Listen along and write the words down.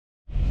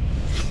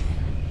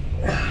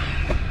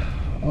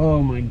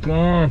Oh my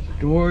gosh,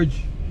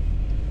 George.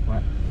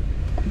 What?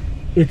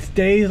 It's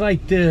days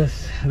like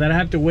this that I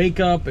have to wake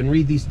up and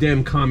read these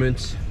damn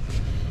comments.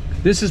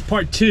 This is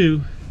part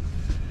 2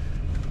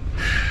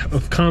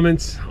 of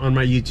comments on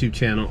my YouTube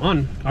channel,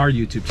 on our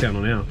YouTube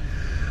channel now.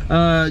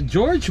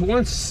 George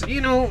wants,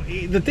 you know,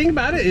 the thing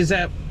about it is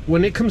that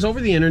when it comes over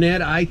the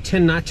internet, I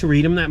tend not to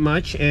read them that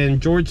much,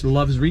 and George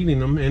loves reading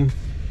them, and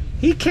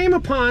he came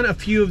upon a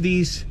few of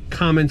these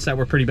comments that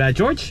were pretty bad.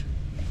 George,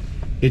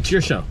 it's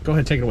your show. Go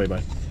ahead, take it away,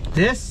 bud.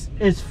 This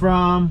is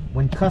from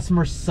When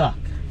Customers Suck.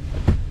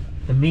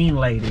 The mean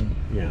lady.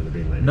 Yeah, the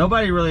mean lady.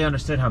 Nobody really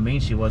understood how mean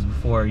she was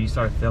before you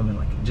started filming,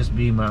 like just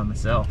being by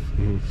myself.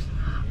 Mm-hmm.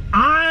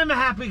 I'm a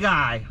happy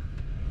guy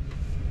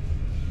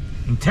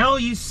until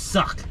you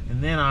suck,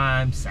 and then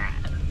I'm sad.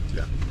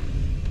 Yeah.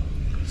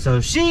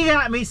 So she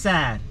got me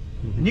sad.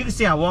 Mm-hmm. And you can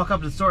see I walk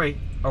up to the story,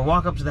 or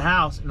walk up to the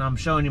house, and I'm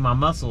showing you my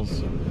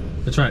muscles.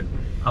 That's right.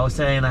 I was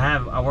saying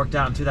I worked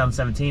out in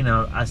 2017,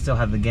 and I still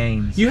have the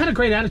gains. You had a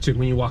great attitude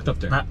when you walked up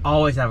there. I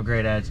always have a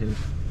great attitude.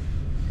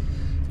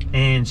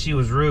 And she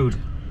was rude.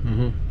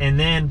 Mm-hmm. And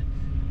then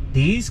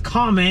these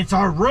comments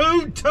are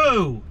rude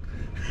too.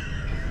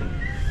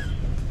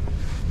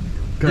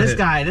 This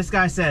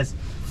guy says,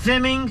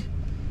 filming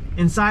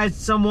inside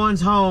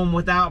someone's home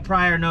without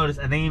prior notice.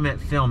 I think he meant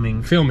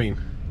filming. Filming.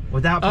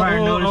 Without prior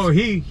notice. Oh,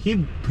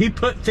 he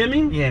put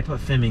filming? Yeah, he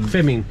put filming.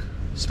 Filming.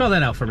 Spell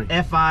that out for me.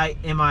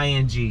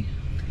 F-I-M-I-N-G.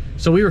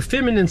 So we were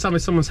filming in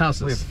someone's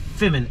houses. We were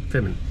filming.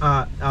 Filming.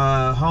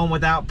 Home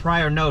without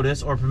prior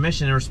notice or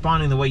permission, and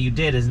responding the way you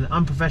did is an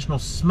unprofessional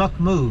smuck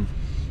move.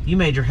 You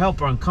made your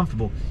helper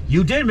uncomfortable.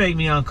 You did make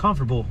me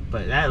uncomfortable,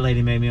 but that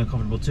lady made me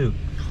uncomfortable too.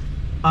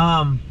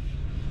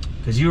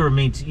 Because you were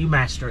mean. You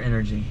matched her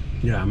energy.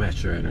 Yeah, I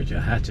matched her energy. I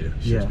had to.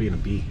 She was being a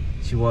bee.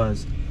 She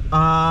was.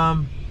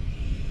 And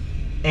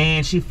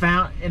she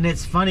found, and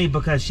it's funny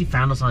because she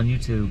found us on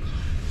YouTube.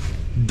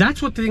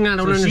 That's what the thing I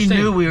don't understand. She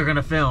knew we were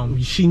gonna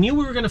film. She knew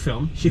we were gonna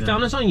film. She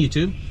found us on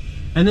YouTube,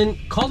 and then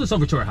called us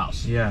over to her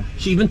house. Yeah.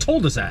 She even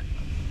told us that.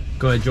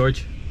 Go ahead,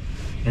 George.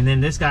 And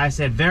then this guy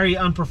said, very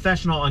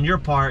unprofessional on your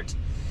part.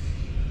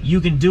 You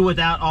can do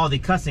without all the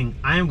cussing.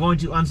 I am going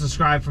to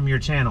unsubscribe from your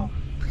channel.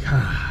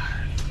 God.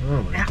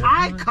 Oh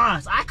my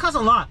God. I cuss a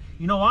lot.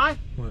 You know why?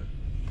 What?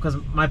 Because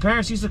my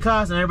parents used to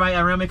cuss, and everybody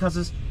around me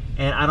cusses,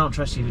 and I don't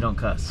trust you if you don't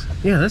cuss.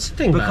 Yeah, that's the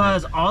thing.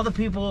 Because all the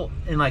people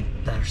in that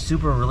are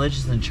super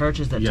religious in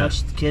churches that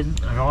touch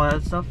kids and all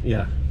that stuff.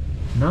 Yeah.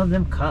 None of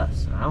them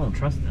cuss. I don't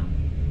trust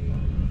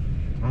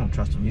them. I don't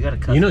trust them. You gotta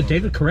cuss. You know,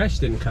 David Koresh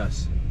didn't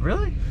cuss.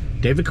 Really?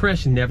 David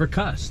Koresh never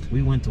cussed.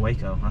 We went to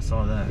Waco. I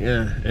saw that.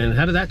 Yeah, and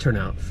how did that turn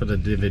out for the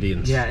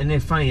Davidians? Yeah, and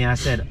it's funny. I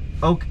said,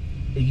 okay.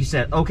 You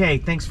said, okay,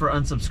 thanks for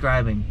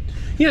unsubscribing.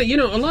 Yeah, you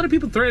know, a lot of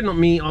people threaten on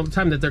me all the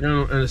time that they're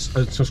going to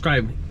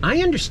unsubscribe.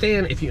 I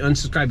understand if you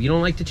unsubscribe, you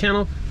don't like the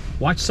channel,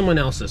 watch someone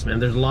else's, man.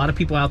 There's a lot of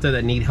people out there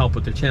that need help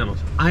with their channels.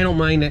 I don't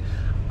mind it.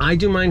 I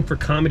do mine for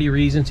comedy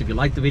reasons. If you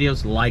like the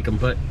videos, like them.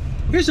 But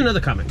here's another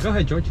comment. Go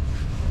ahead, George.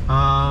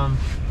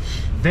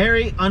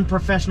 Very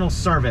unprofessional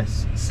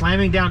service.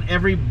 Slamming down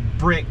every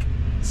brick,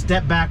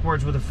 step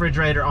backwards with a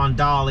refrigerator on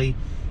dolly,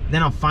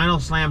 then a final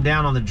slam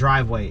down on the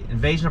driveway.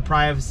 Invasion of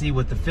privacy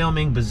with the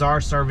filming,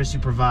 bizarre service you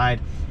provide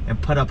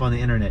and put up on the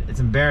internet. It's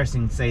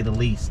embarrassing, to say the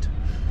least.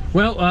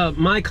 Well,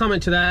 my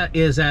comment to that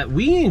is that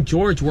we and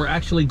George were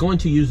actually going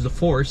to use the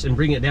force and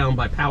bring it down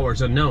by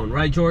powers unknown,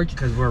 right, George?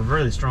 Because we're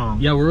really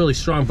strong. Yeah, we're really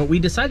strong, but we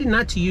decided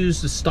not to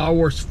use the Star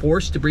Wars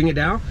force to bring it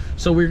down,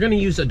 so we're going to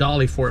use a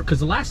dolly for it, because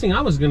the last thing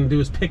I was going to do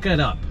is pick it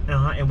up.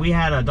 And we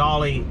had a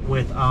dolly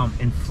with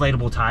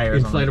inflatable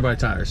tires. Inflatable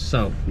tires,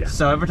 so yeah.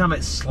 So every time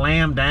it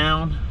slammed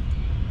down,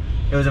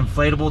 it was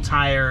inflatable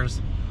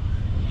tires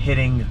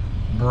hitting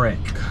brick.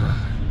 God,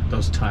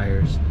 those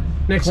tires.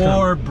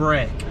 Poor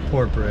brick.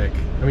 Poor brick.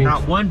 I mean,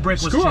 not one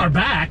brick was screw chipped. Our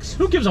backs.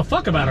 Who gives a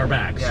fuck about our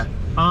backs? Yeah.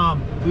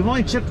 We've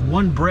only chipped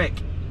one brick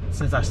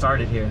since I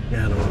started here.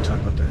 Yeah, I don't want to talk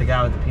about that. The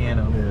guy with the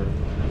piano. Yeah.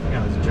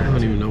 Yeah, was a jerk. I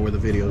don't even know where the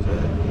video's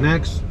at.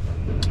 Next.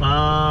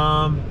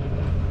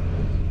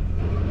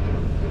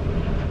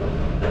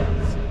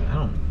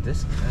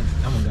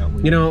 That one got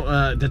weird. You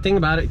know, the thing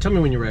about it, tell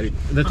me when you're ready.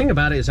 The thing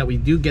about it is that we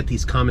do get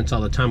these comments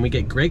all the time. We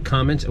get great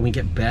comments and we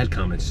get bad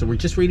comments. So we're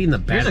just reading the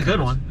bad Here's a good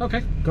comments. one.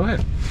 Okay, go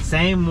ahead.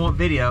 Same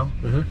video.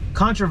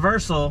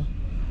 Controversial,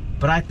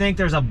 but I think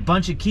there's a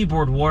bunch of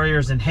keyboard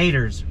warriors and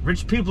haters.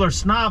 Rich people are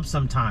snobs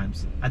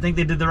sometimes. I think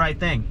they did the right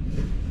thing.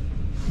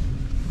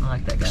 I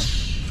like that guy.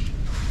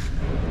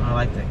 I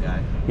like that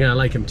guy. Yeah, I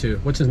like him too.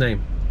 What's his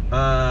name?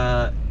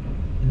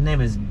 His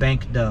name is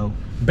Bank Doe.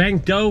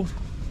 Bank Doe?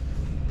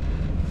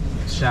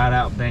 Shout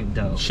out Bank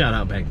Doe. Shout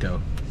out Bank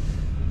Doe.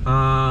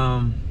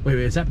 Wait,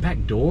 is that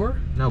back door?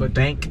 No, but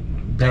Bank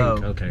Doe.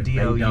 Okay.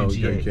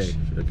 D-O-U-G-H.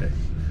 Okay.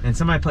 And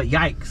somebody put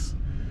yikes.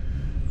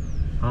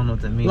 I don't know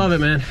what that means. Love it,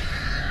 man.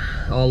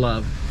 All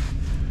love.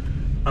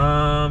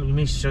 You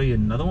mean show you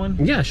another one?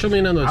 Yeah, show me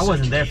another one. I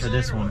wasn't there for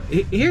this one.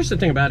 Here's the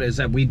thing about it is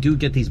that we do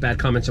get these bad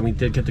comments and we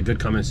did get the good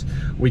comments.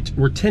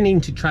 We're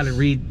tending to try to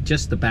read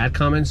just the bad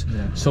comments.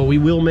 Yeah. So we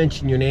will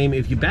mention your name.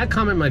 If you bad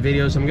comment my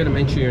videos, I'm gonna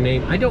mention your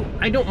name. I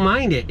don't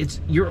mind it. It's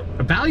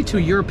valid to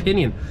your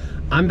opinion.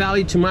 I'm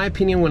valued to my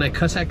opinion when I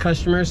cuss at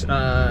customers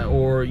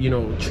or, you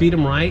know, treat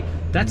them right.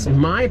 That's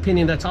my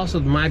opinion. That's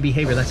also my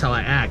behavior. That's how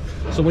I act.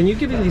 So when you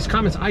give me these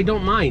comments, I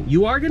don't mind.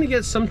 You are going to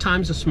get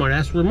sometimes a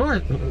smart-ass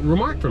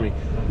remark from me.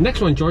 Next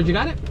one, George, you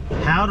got it?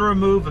 How to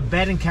remove a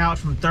bed and couch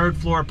from 3rd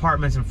floor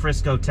apartments in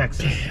Frisco,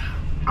 Texas.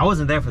 I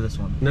wasn't there for this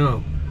one.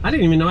 No. I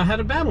didn't even know I had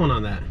a bad one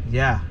on that.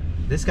 Yeah.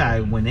 This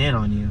guy went in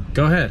on you.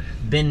 Go ahead.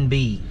 Ben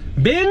B.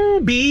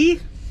 Ben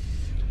B.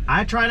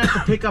 I try not to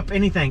pick up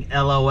anything,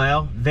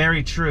 LOL.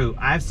 Very true.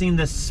 I've seen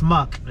this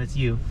smuck, that's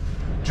you,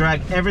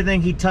 drag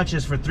everything he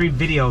touches for 3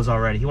 videos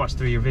already. He watched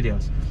 3 of your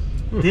videos.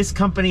 This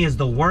company is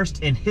the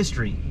worst in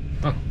history.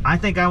 Oh. I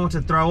think I want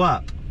to throw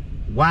up.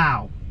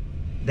 Wow.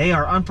 They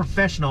are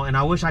unprofessional, and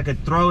I wish I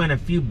could throw in a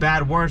few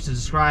bad words to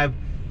describe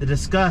the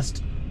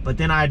disgust, but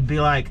then I'd be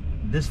like,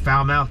 this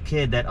foul-mouthed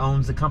kid that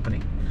owns the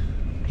company.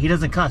 He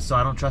doesn't cuss, so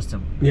I don't trust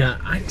him. Yeah,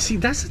 see,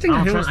 that's the thing.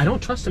 I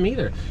don't trust him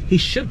either. He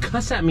should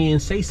cuss at me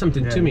and say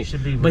something to me,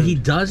 but he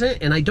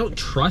doesn't, and I don't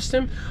trust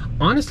him.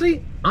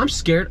 Honestly, I'm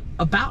scared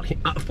about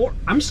him.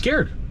 I'm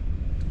scared.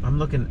 I'm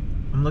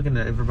looking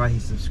at everybody he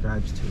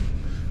subscribes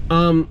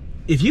to.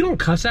 If you don't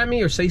cuss at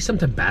me or say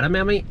something bad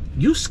about me,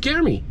 you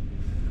scare me.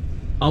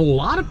 A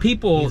lot of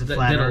people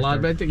that did a lot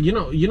of bad things. You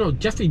know,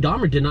 Jeffrey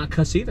Dahmer did not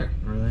cuss either.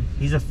 Really?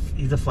 He's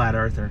a flat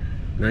earther.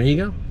 There you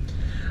go.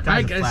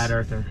 Guy's a flat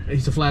earther.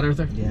 He's a flat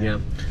earther? Yeah.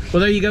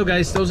 Well, there you go,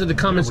 guys. Those are the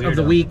comments of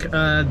the week.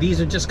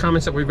 These are just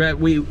comments that we read.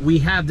 We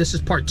have, this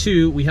is part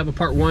 2. We have a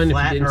part 1 if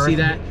you didn't see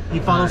that. He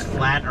follows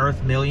Flat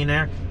Earth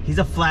Millionaire. He's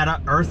a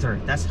flat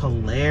earther. That's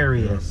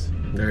hilarious.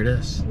 There it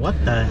is. What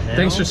the hell?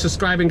 Thanks for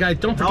subscribing, guys.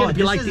 Don't forget if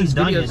you like these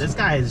videos. This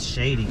guy is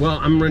shady. Well,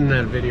 I'm running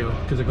out of video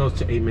because it goes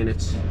to 8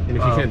 minutes. And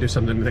if you can't do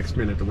something the next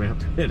minute, then we have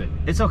to hit it.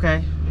 It's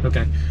okay.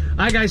 Okay. All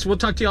right, guys. We'll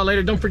talk to y'all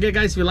later. Don't forget,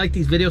 guys, if you like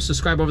these videos,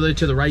 subscribe over there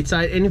to the right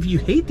side. And if you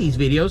hate these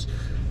videos,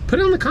 put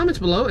it in the comments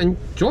below, and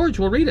George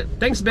will read it.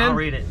 Thanks, Ben. I'll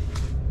read it.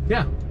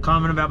 Yeah.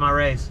 Comment about my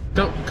raise.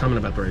 Don't comment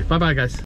about the raise. Bye-bye, guys.